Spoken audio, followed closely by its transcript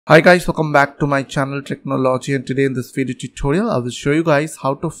Hi guys, welcome back to my channel Technology, and today in this video tutorial I will show you guys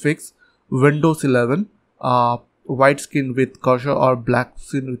how to fix Windows 11 white screen with cursor or black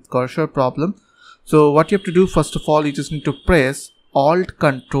screen with cursor problem. So what you have to do, first of all, you just need to press Alt,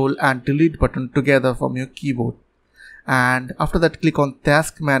 Control and Delete button together from your keyboard, and after that click on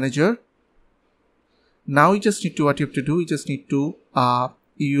Task Manager. Now you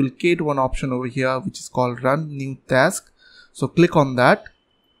will get one option over here which is called Run New Task. So click on that.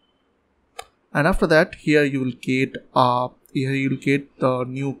 And after that, here you will get the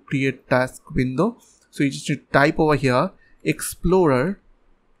new create task window. So you just need to type over here explorer.exe.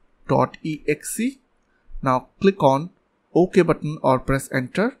 Now click on OK button or press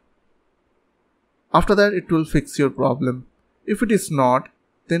enter. After that, it will fix your problem. If it is not,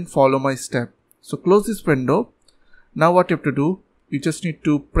 then follow my step. So close this window. Now what you have to do, you just need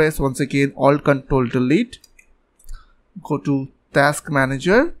to press once again Alt Control Delete. Go to Task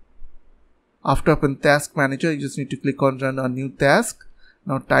Manager. After open Task Manager, you just need to click on Run a New Task.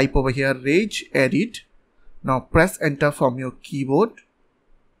 Now type over here Regedit. Now press enter from your keyboard.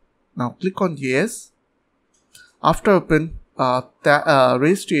 Now click on Yes. After open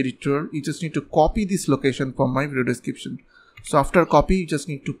Raise to Editor, you just need to copy this location from my video description. So after copy, you just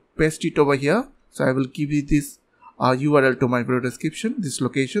need to paste it over here. So I will give you this URL to my video description, this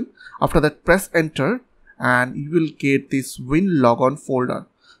location. After that, press enter and you will get this Winlogon folder.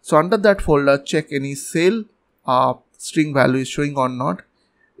 So under that folder, check any cell string value is showing or not.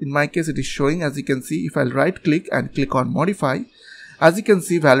 In my case, it is showing. As you can see, if I'll right click and click on modify, as you can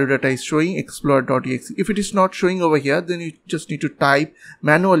see, value data is showing explorer.exe. If it is not showing over here, then you just need to type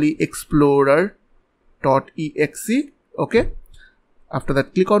manually explorer.exe. Okay. After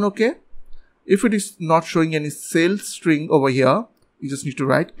that, click on OK. If it is not showing any cell string over here, you just need to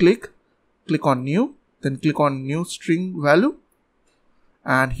right click on new, then click on new string value.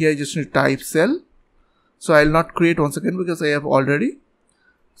 And here you just need to type cell. So I'll not create once again because I have already.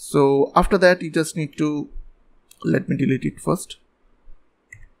 So after that, you just need to, let me delete it first.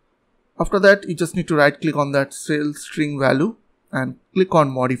 After that, you just need to right click on that cell string value and click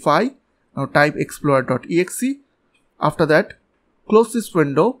on modify. Now type explorer.exe. After that, close this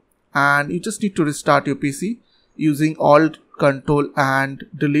window and you just need to restart your PC using Alt, Control and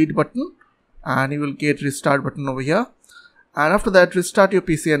Delete button, and you will get restart button over here. And after that, restart your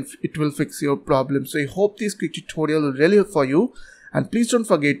PC and it will fix your problem. So I hope this quick tutorial will really help for you. And please don't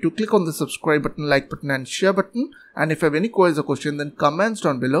forget to click on the subscribe button, like button and share button. And if you have any queries or question, then comments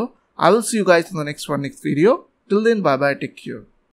down below. I will see you guys in the next video. Till then, bye bye, take care.